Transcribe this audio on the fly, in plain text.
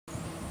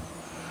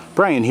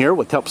Brian here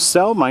with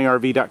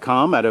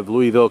HelpSellMyRV.com out of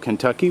Louisville,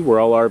 Kentucky,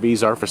 where all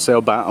RVs are for sale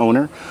by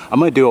owner. I'm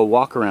going to do a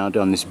walk around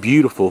on this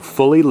beautiful,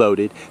 fully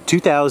loaded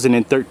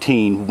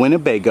 2013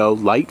 Winnebago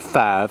Lite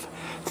Five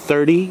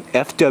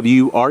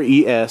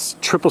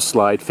 30FWRES triple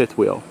slide fifth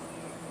wheel.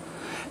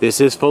 This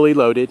is fully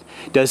loaded.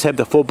 It does have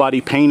the full body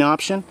paint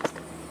option.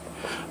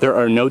 There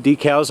are no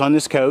decals on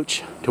this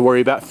coach to worry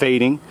about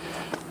fading.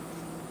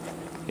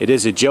 It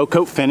is a gel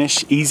coat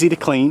finish, easy to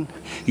clean.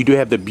 You do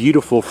have the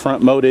beautiful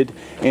front molded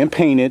and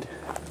painted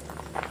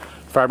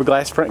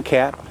fiberglass front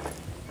cap.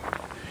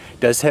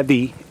 It does have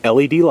the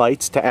LED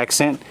lights to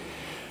accent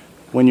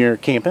when you're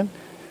camping,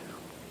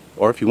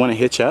 or if you want to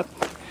hitch up.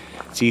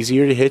 It's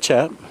easier to hitch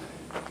up.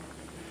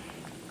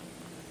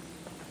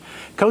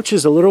 Coach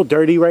is a little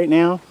dirty right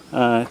now.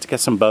 It's got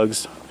some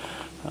bugs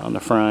on the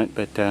front,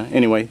 but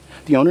anyway,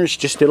 the owners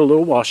just did a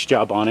little wash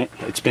job on it.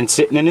 It's been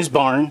sitting in his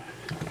barn.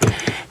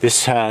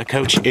 This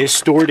coach is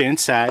stored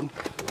inside.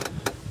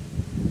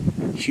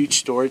 Huge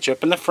storage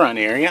up in the front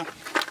area.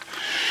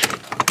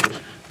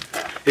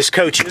 This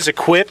coach is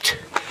equipped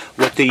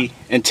with the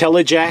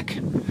Intelli-Jack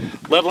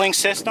leveling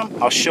system.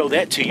 I'll show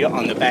that to you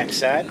on the back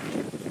side.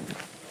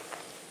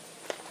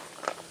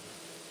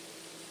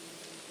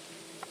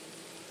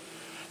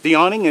 The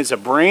awning is a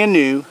brand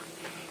new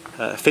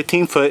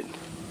 15-foot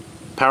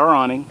power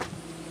awning,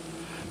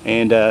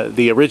 and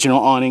the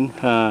original awning,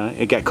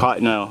 it got caught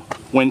in a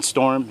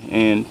windstorm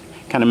and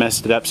kind of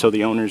messed it up, so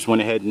the owners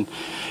went ahead and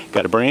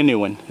got a brand new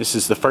one. This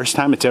is the first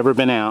time it's ever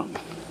been out.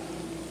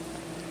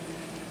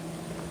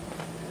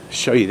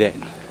 Show you that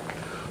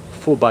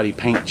full body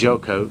paint gel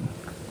coat.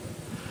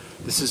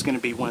 This is going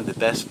to be one of the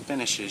best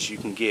finishes you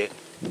can get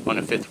on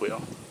a fifth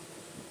wheel.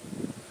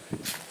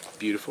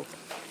 Beautiful.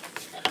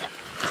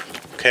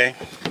 Okay,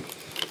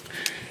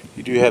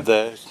 you do have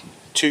the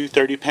two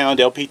 30-pound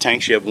LP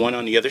tanks. You have one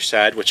on the other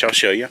side, which I'll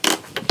show you.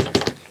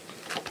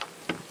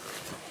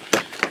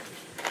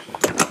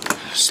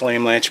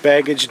 Slam latch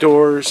baggage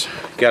doors,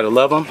 gotta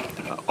love them.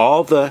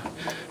 All the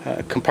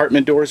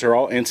compartment doors are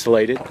all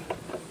insulated.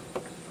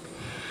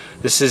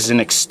 This is an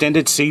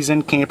extended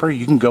season camper.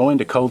 You can go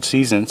into cold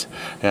seasons.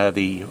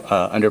 The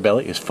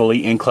underbelly is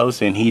fully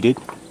enclosed and heated.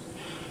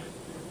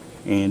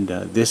 And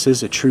this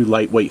is a true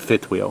lightweight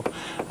fifth wheel.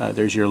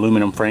 There's your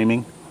aluminum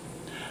framing.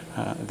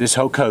 This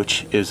whole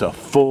coach is a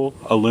full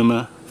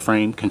aluminum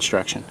frame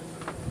construction.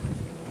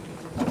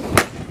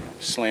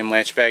 Slam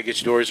latch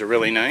baggage doors are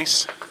really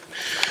nice.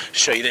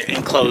 Show you the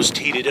enclosed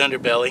heated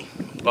underbelly.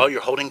 All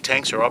your holding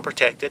tanks are all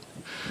protected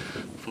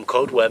from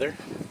cold weather.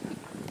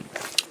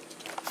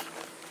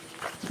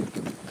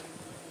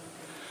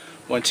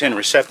 110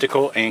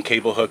 receptacle and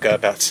cable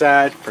hookup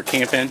outside for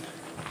camping.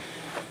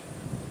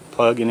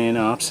 Plugging in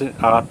odds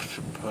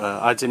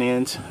and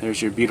ends.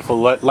 There's your beautiful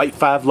Lite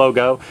 5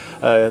 logo.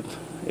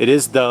 It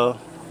is the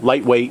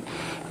lightweight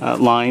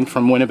line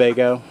from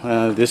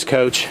Winnebago. This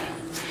coach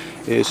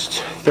is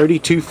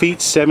 32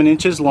 feet 7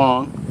 inches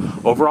long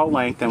overall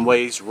length and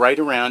weighs right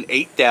around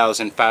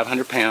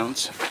 8,500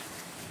 pounds.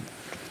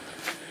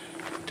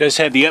 Does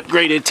have the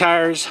upgraded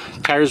tires.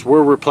 Tires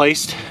were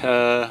replaced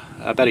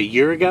about a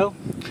year ago.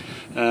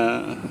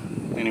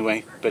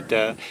 Anyway, but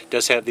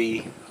does have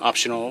the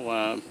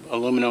optional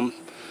aluminum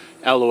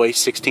alloy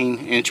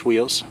 16-inch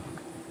wheels.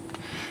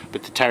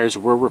 But the tires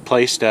were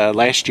replaced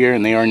last year,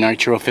 and they are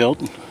nitro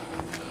filled.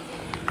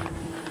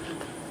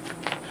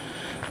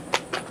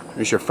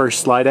 There's your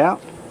first slide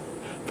out.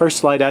 First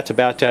slide out's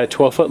about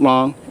 12 foot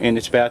long, and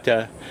it's about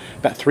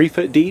 3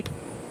 foot deep.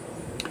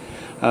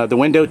 The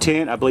window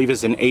tint, I believe,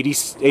 is an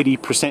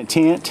 80%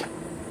 tint.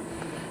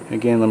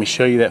 Again, let me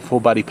show you that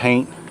full body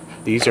paint.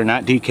 These are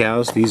not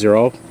decals. These are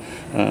all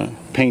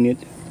painted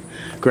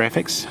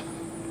graphics.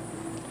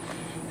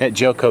 That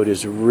gel coat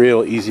is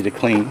real easy to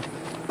clean.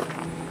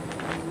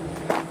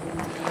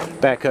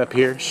 Back up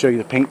here, show you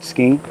the paint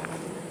scheme.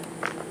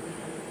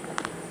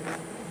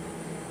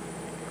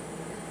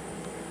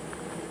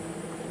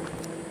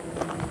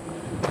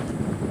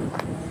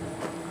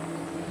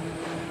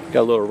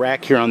 Got a little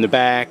rack here on the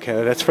back.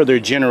 That's for their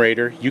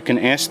generator. You can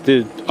ask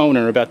the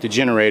owner about the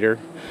generator.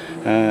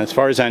 As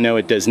far as I know,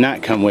 it does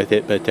not come with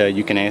it, but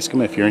you can ask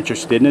them if you're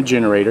interested in a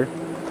generator.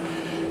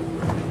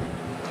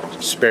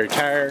 Spare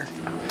tire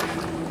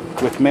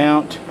with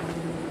mount.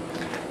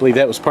 I believe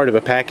that was part of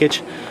a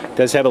package. It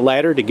does have a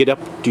ladder to get up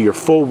to your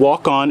full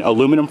walk-on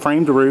aluminum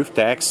framed roof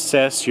to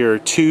access your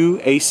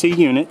 2 AC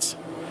units.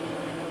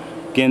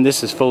 Again,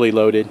 this is fully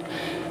loaded.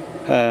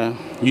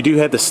 You do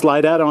have the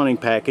slide-out awning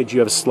package.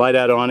 You have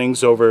slide-out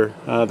awnings over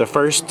the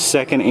first,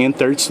 second, and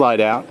third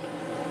slide-out.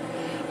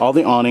 All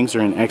the awnings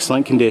are in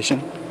excellent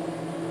condition.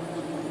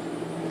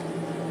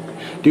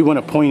 Do want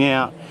to point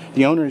out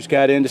the owners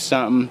got into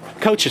something.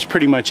 Coach is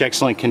pretty much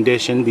excellent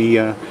condition.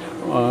 The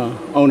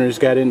owners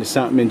got into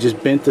something and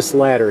just bent this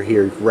ladder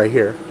here, right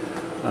here.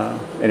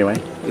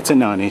 Anyway, it's a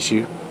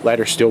non-issue.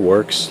 Ladder still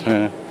works.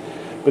 But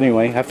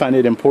anyway, I find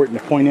it important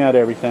to point out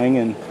everything,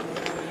 and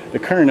the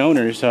current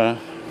owners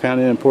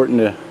found it important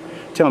to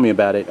tell me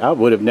about it. I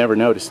would have never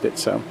noticed it.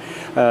 So,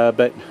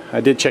 but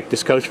I did check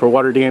this coach for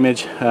water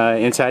damage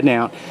inside and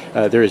out.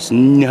 There is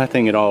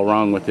nothing at all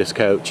wrong with this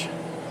coach.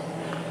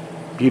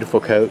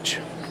 Beautiful coach.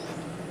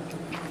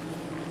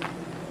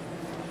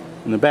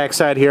 On the back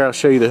side here, I'll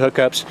show you the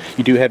hookups.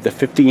 You do have the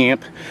 50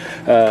 amp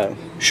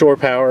shore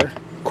power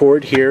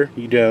cord here.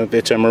 You do,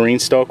 it's a marine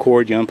stall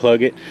cord. You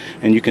unplug it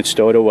and you can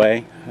stow it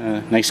away.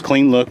 Nice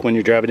clean look when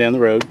you're driving down the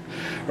road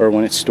or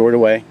when it's stored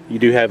away. You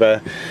do have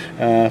a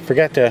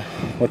forgot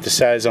what the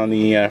size on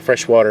the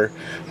freshwater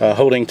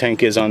holding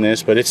tank is on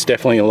this, but it's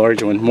definitely a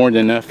large one, more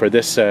than enough for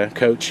this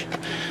coach.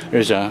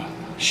 There's a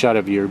shot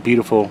of your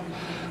beautiful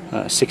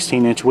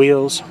 16-inch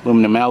wheels,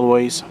 aluminum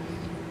alloys.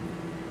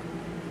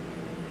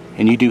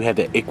 And you do have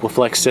the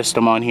Equiflex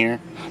system on here,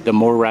 the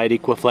More Ride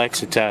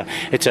Equiflex.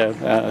 It's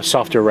a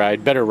softer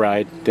ride, better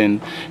ride than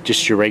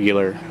just your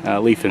regular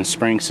leaf and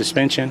spring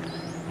suspension.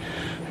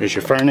 There's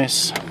your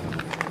furnace,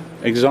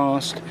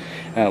 exhaust.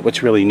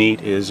 What's really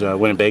neat is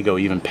Winnebago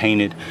even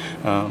painted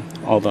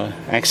all the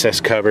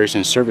access covers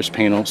and service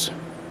panels.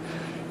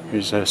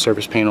 Here's a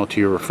service panel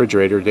to your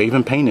refrigerator. They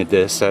even painted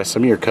this.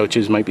 Some of your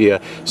coaches might be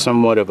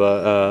somewhat of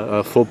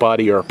a full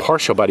body or a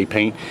partial body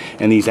paint,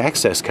 and these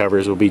access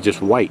covers will be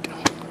just white.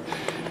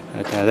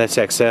 That's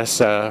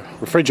access,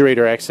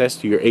 refrigerator access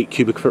to your 8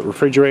 cubic foot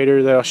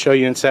refrigerator that I'll show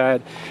you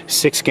inside.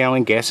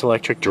 6-gallon gas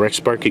electric direct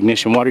spark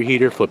ignition water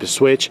heater. Flip a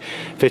switch.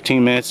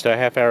 15 minutes to a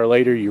half hour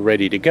later, you're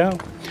ready to go.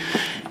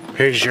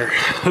 Here's your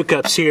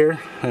hookups here.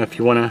 If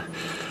you want to,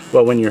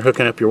 well, when you're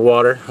hooking up your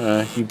water,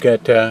 you've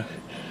got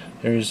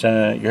there's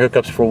your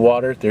hookups for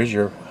water. There's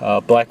your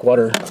black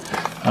water.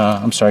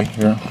 I'm sorry,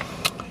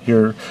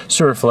 your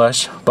sewer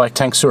flush, black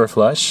tank sewer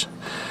flush.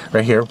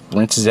 Right here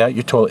rinses out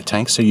your toilet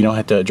tank, so you don't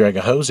have to drag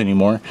a hose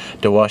anymore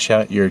to wash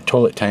out your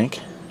toilet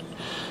tank.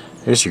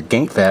 There's your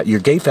gate valve.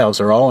 Your gate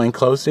valves are all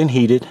enclosed and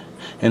heated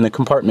in the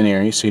compartment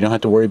area, so you don't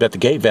have to worry about the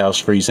gate valves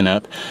freezing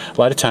up. A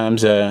lot of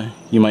times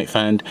you might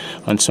find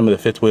on some of the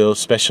fifth wheels,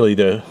 especially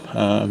the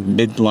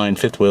midline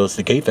fifth wheels,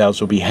 the gate valves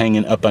will be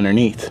hanging up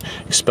underneath,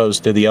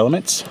 exposed to the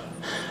elements.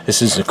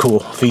 This is a cool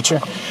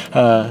feature.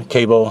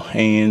 Cable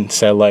and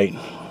satellite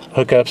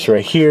hookups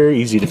right here,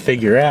 easy to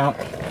figure out.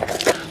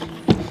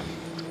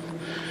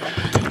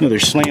 Another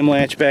slam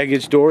latch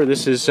baggage door.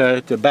 This is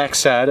the back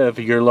side of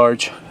your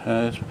large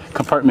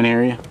compartment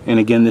area, and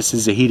again, this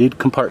is a heated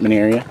compartment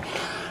area.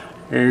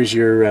 There's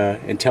your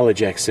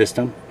Intelli-Jack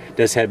system. It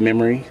does have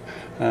memory,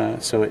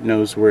 so it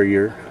knows where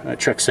your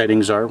truck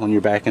settings are when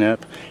you're backing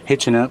up,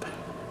 hitching up.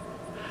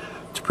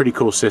 It's a pretty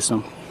cool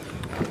system,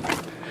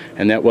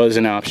 and that was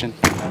an option.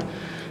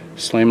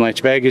 Slam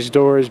latch baggage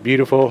doors,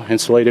 beautiful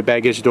insulated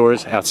baggage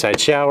doors, outside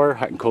shower,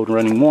 hot and cold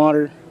running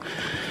water.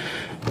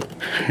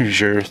 Here's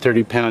your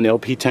 30-pound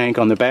LP tank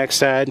on the back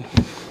side,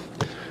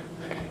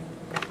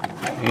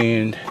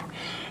 and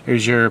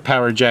here's your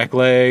power jack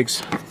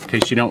legs in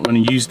case you don't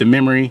want to use the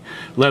memory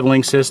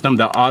leveling system,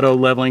 the auto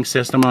leveling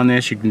system on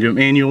this. You can do it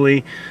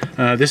manually.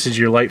 This is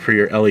your light for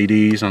your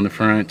LEDs on the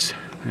front.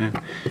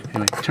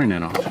 Anyway, turn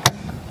that off.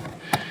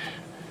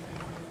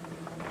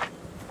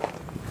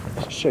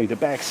 I'll show you the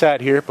back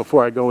side here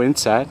before I go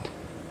inside.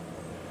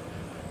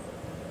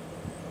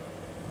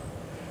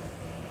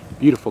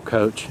 Beautiful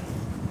coach.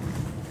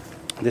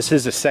 This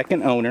is the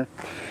second owner.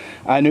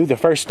 I knew the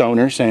first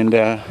owners, and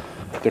the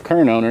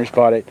current owners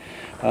bought it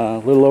a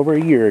little over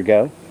a year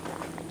ago.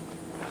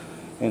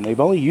 And they've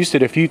only used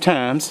it a few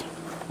times.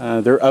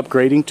 They're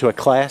upgrading to a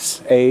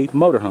Class A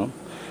motorhome.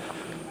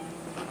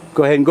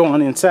 Go ahead and go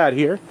on inside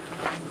here.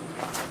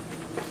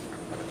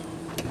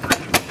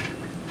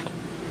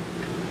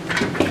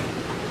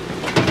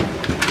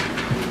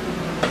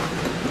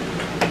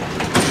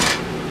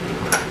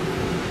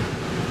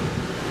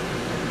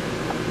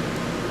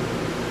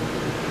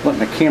 Let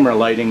my camera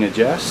lighting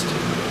adjust.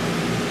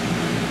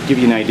 Give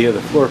you an idea of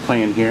the floor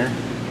plan here.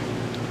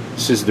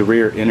 This is the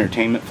rear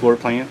entertainment floor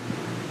plan.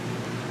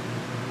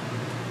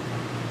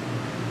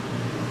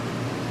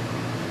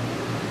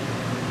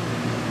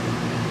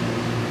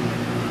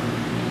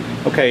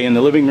 Okay, in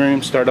the living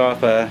room, start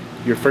off,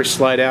 your first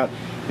slide out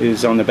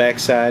is on the back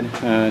side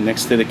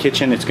next to the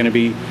kitchen. It's going to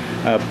be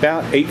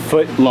about 8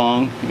 foot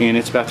long, and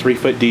it's about 3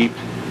 foot deep.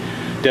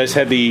 Does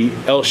have the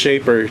L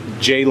shape or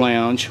J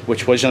lounge,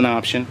 which was an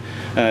option.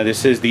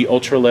 This is the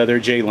ultra leather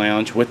J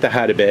lounge with the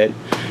hide-a-bed.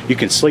 You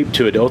can sleep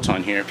 2 adults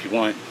on here if you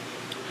want.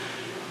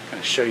 I'm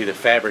going to show you the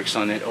fabrics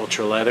on that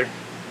ultra leather.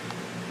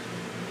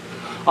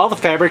 All the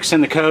fabrics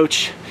in the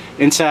coach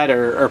inside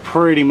are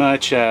pretty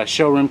much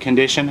showroom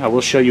condition. I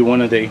will show you one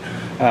of the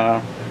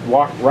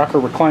rocker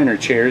recliner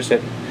chairs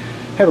that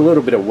have a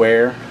little bit of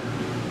wear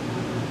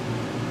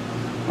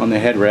on the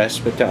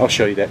headrest, but I'll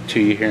show you that to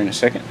you here in a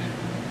second.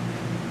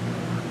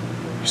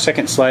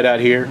 Second slide out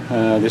here,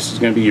 this is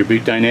going to be your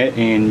boot dinette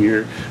and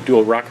your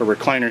dual rocker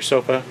recliner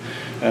sofa.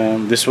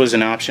 This was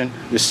an option,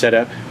 this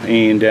setup,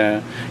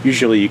 and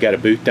usually you got a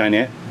boot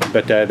dinette,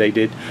 but they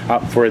did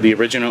opt for, the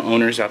original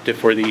owners opted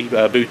for the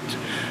boot,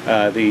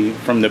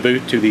 from the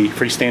boot to the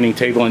freestanding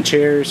table and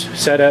chairs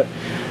setup.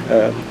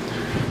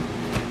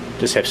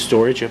 Just have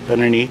storage up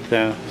underneath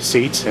the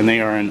seats, and they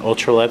are in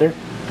ultra leather.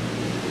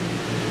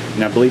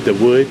 And I believe the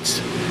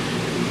woods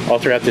all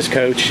throughout this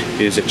coach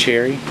is a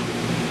cherry.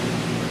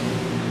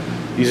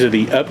 These are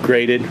the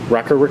upgraded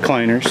rocker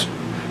recliners.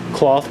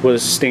 Cloth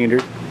was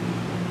standard.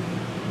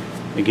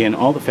 Again,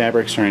 all the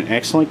fabrics are in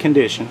excellent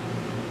condition,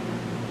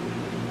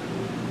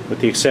 with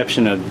the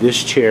exception of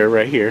this chair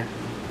right here.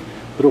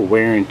 Little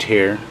wear and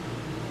tear.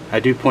 I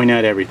do point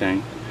out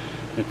everything,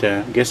 but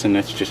I'm guessing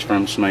that's just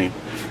from somebody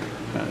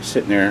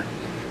sitting there,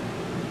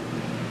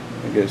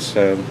 I guess,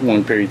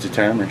 long periods of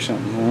time or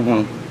something. I don't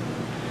know.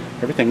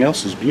 Everything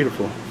else is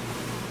beautiful.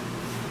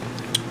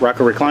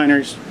 Rocker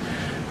recliners.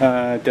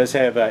 Does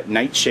have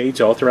night shades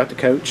all throughout the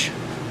coach.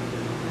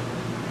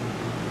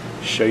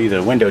 Show you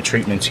the window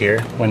treatments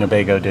here.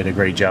 Winnebago did a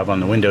great job on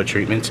the window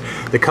treatments.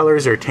 The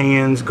colors are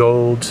tans,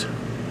 golds,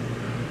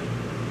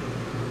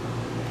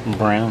 and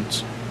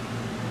browns.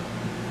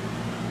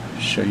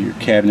 Show your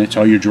cabinets.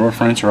 All your drawer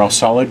fronts are all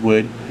solid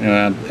wood.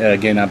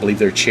 Again, I believe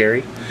they're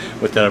cherry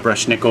with the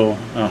brushed nickel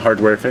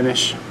hardware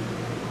finish.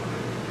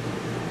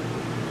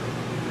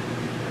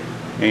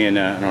 And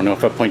I don't know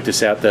if I point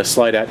this out, the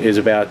slide out is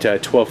about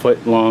 12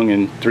 foot long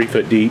and 3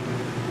 foot deep.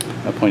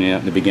 I pointed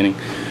out in the beginning.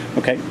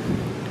 Okay.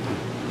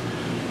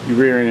 Your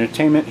rear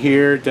entertainment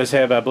here does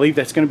have, I believe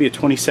that's going to be a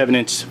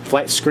 27-inch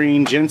flat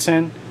screen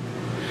Jensen.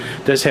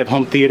 Does have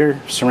home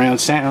theater, surround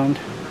sound.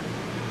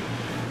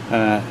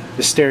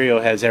 The stereo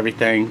has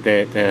everything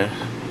that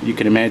you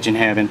can imagine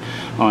having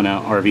on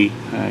an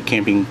RV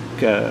camping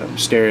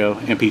stereo.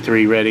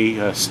 MP3 ready,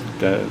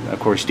 of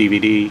course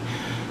DVD.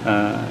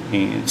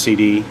 And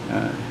CD,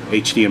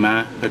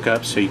 HDMI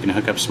hookups, so you can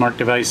hook up smart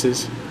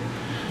devices,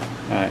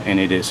 and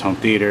it is home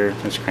theater.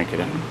 Let's crank it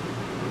up.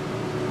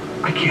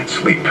 I can't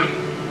sleep.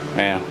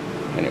 Yeah,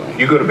 anyway.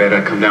 You go to bed,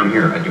 I come down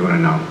here, I do what I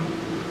know.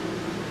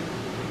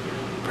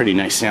 Pretty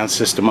nice sound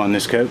system on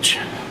this coach.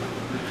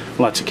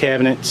 Lots of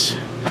cabinets.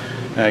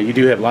 You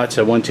do have lots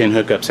of 110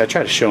 hookups. I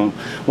try to show them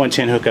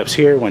 110 hookups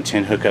here,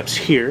 110 hookups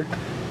here.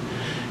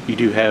 You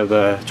do have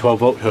a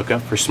 12-volt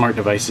hookup for smart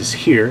devices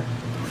here.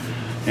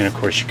 And of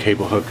course your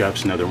cable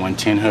hookups, another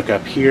 110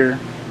 hookup here.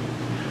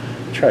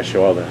 Try to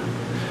show all the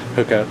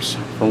hookups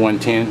for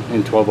 110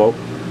 and 12 volt.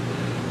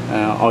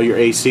 All your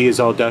AC is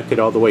all ducted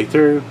all the way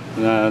through.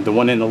 The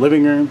one in the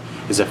living room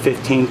is a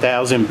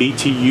 15,000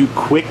 BTU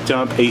quick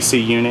dump AC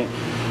unit.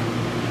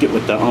 Get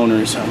with the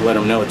owners, I'll let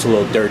them know it's a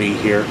little dirty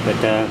here,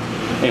 but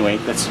anyway,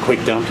 that's a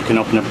quick dump. You can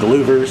open up the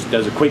louvers,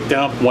 does a quick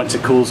dump. Once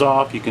it cools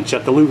off, you can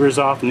shut the louvers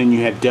off, and then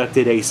you have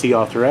ducted AC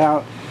all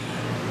throughout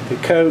the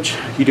coach.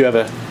 You do have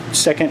a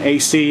second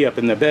AC up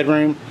in the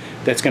bedroom.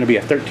 That's going to be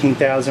a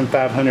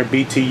 13,500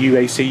 BTU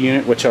AC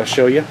unit, which I'll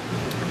show you.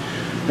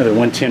 Another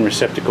 110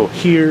 receptacle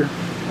here.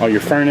 All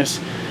your furnace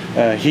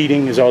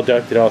heating is all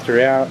ducted all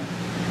throughout.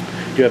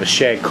 You have a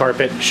shag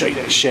carpet. I'll show you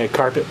that shag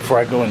carpet before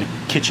I go in the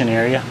kitchen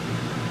area.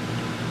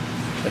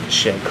 Like a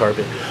shag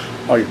carpet.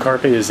 All your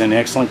carpet is in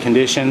excellent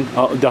condition.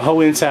 The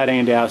whole inside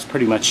and out is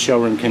pretty much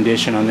showroom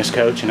condition on this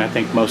coach, and I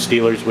think most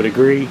dealers would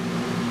agree.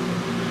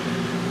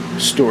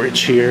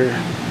 Storage here.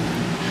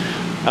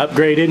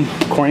 Upgraded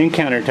Corian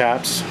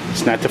countertops.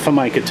 It's not the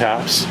Formica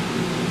tops.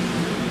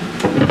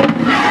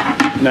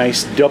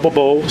 Nice double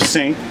bowl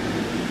sink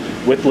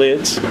with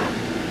lids.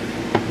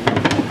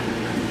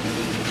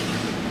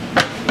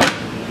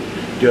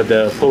 You have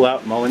the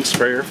pull-out Mullen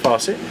sprayer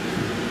faucet.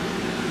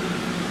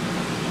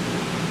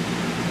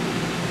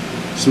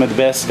 Some of the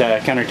best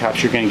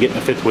countertops you're going to get in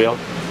the fifth wheel.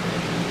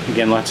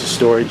 Again, lots of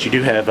storage. You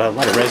do have a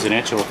lot of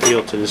residential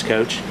feel to this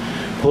coach.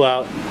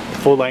 Pull-out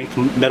full-length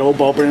metal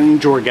ball bearing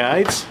drawer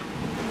guides.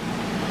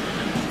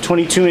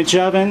 22-inch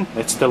oven,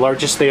 that's the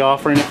largest they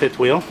offer in a fifth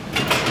wheel.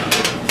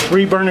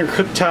 3-burner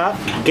cooktop,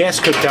 gas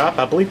cooktop.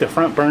 I believe the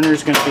front burner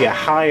is going to be a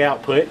high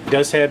output. It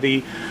does have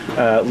the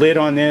lid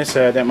on this.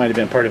 That might have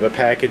been part of a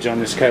package on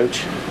this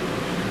coach.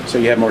 So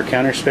you have more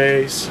counter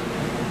space.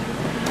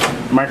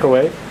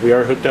 Microwave, we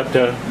are hooked up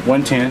to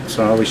 110,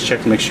 so I always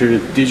check to make sure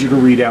the digital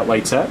readout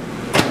lights up.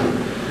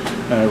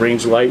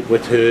 Range light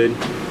with hood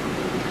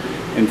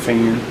and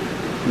fan.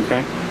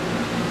 Okay.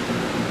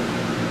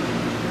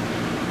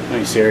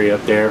 Nice area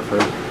up there for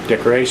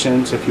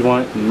decorations if you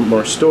want, and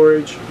more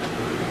storage.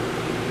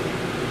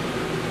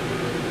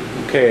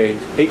 Okay,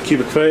 8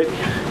 cubic foot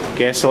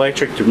gas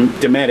electric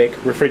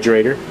Dometic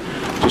refrigerator.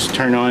 Just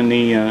turn on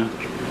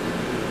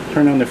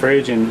the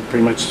fridge and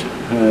pretty much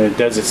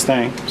does its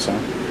thing. So,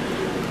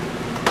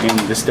 and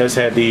this does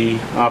have the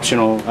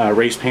optional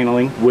raised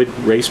paneling, wood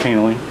raised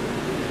paneling.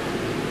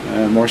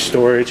 More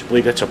storage. I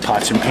believe that's a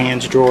pots and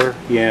pans drawer.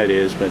 Yeah, it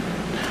is, but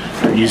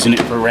we're using it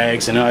for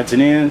rags and odds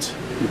and ends.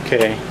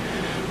 Okay,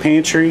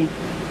 pantry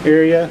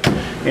area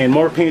and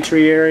more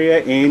pantry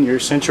area in your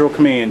central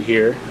command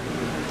here.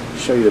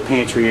 Show you the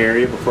pantry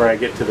area before I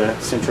get to the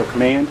central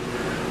command.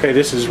 Okay,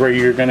 this is where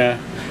you're gonna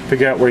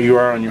figure out where you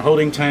are on your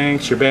holding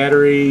tanks, your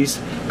batteries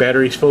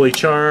fully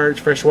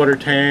charged, freshwater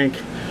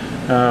tank.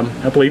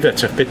 I believe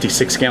that's a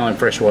 56-gallon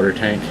freshwater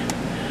tank.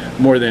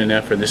 More than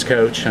enough for this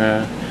coach.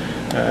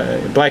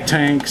 Black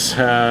tanks,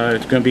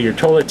 it's going to be your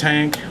toilet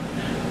tank,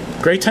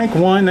 Gray tank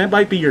 1, that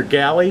might be your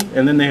galley,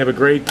 and then they have a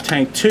gray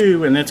tank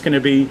 2, and that's going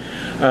to be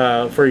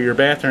for your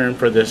bathroom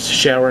for the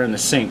shower and the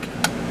sink.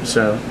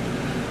 So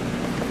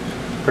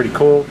pretty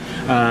cool.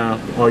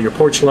 All your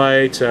porch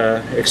lights,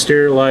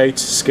 exterior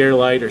lights, scare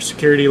light or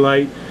security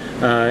light,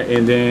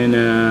 and then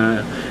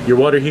your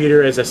water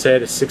heater, as I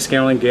said, is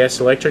 6-gallon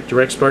gas electric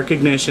direct spark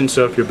ignition.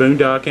 So if you're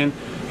boondocking,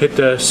 hit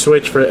the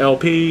switch for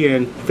LP,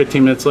 and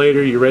 15 minutes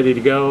later you're ready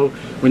to go.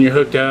 When you're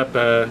hooked up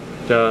the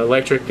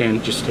electric,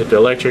 then just hit the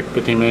electric.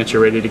 15 minutes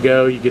you're ready to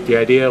go. You get the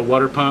idea.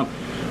 Water pump,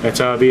 that's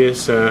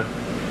obvious for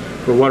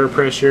water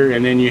pressure,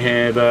 and then you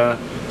have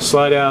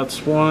slide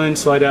outs 1,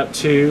 slide out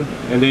 2,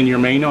 and then your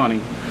main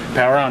awning,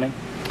 power awning.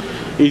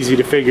 Easy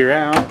to figure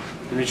out.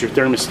 There's your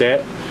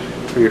thermostat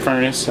for your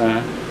furnace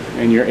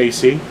and your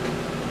AC.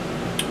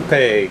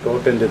 Okay, go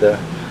up into the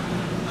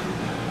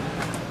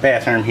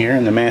bathroom here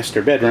in the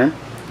master bedroom.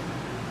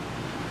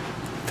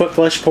 Foot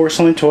flush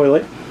porcelain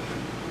toilet,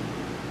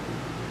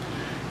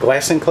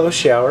 glass enclosed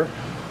shower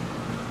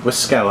with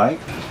skylight.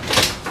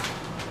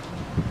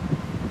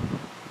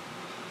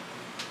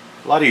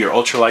 A lot of your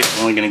ultralights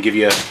are only going to give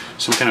you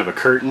some kind of a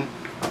curtain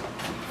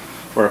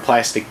or a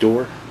plastic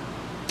door.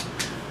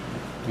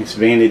 Nice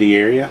vanity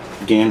area.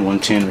 Again,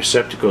 110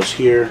 receptacles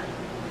here.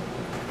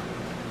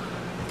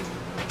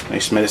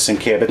 Nice medicine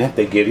cabinet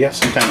they give you.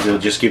 Sometimes they'll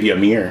just give you a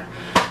mirror.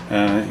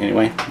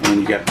 Anyway,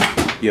 and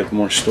you have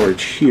more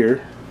storage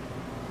here.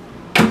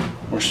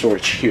 More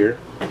storage here.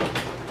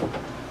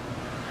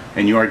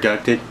 And you are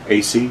ducted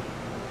AC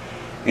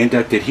and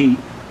ducted heat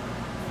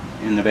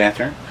in the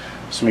bathroom.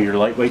 Some of your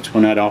lightweights will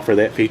not offer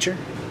that feature.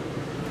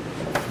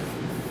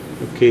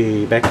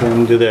 Okay, back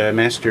into the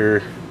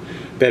master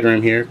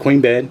bedroom here. Queen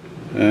bed.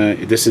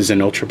 This is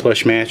an ultra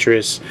plush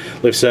mattress.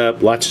 Lifts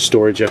up, lots of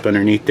storage up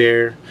underneath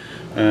there.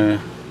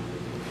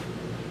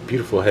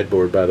 Beautiful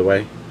headboard, by the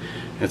way.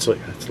 It's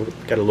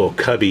got a little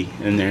cubby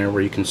in there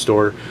where you can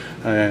store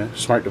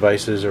smart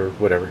devices or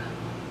whatever.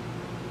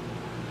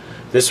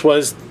 This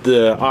was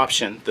the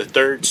option, the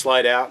third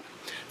slide out.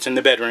 It's in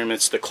the bedroom.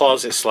 It's the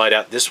closet slide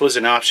out. This was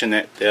an option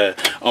that the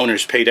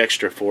owners paid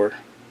extra for.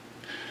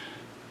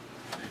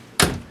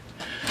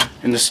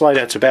 And the slide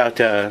out's about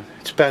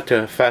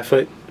 5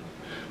 foot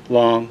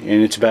long,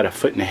 and it's about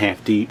 1.5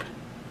 feet deep.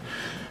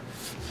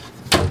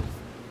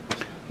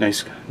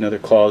 Nice, another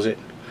closet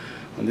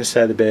on this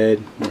side of the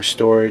bed. More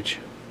storage.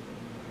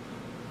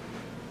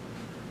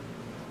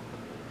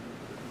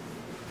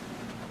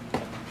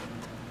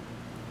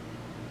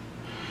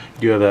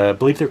 You have I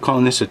believe they're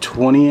calling this a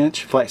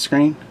 20-inch flat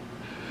screen,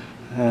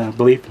 I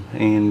believe,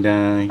 and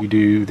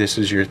this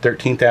is your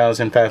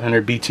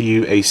 13,500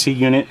 BTU AC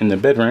unit in the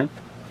bedroom,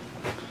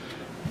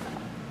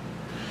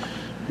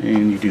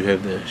 and you do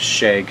have the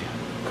shag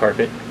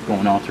carpet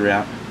going all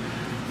throughout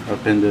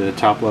up into the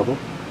top level.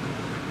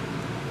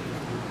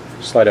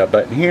 Slide out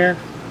button here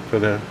for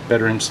the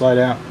bedroom slide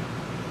out.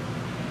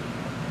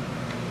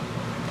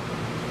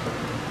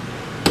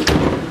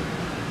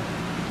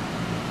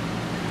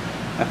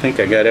 I think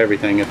I got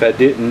everything. If I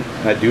didn't,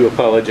 I do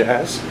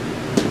apologize.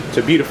 It's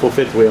a beautiful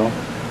fifth wheel.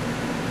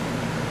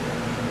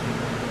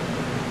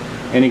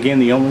 And again,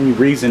 the only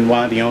reason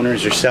why the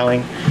owners are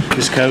selling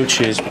this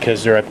coach is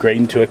because they're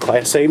upgrading to a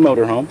Class A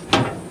motorhome.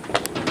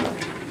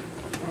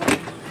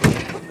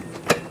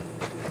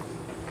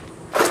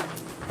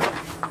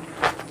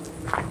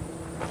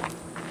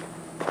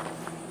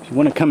 If you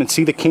want to come and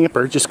see the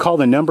camper, just call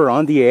the number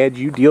on the ad.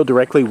 You deal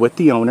directly with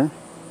the owner.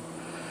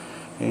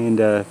 And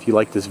if you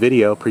like this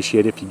video,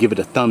 appreciate it if you give it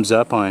a thumbs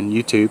up on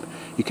YouTube.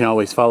 You can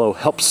always follow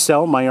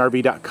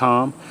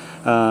HelpSellMyRV.com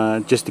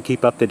just to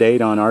keep up to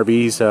date on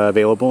RVs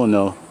available in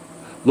the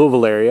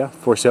Louisville area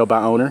for sale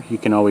by owner. You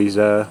can always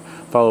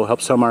follow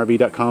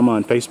HelpSellMyRV.com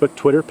on Facebook,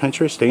 Twitter,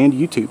 Pinterest, and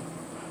YouTube.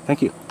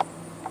 Thank you.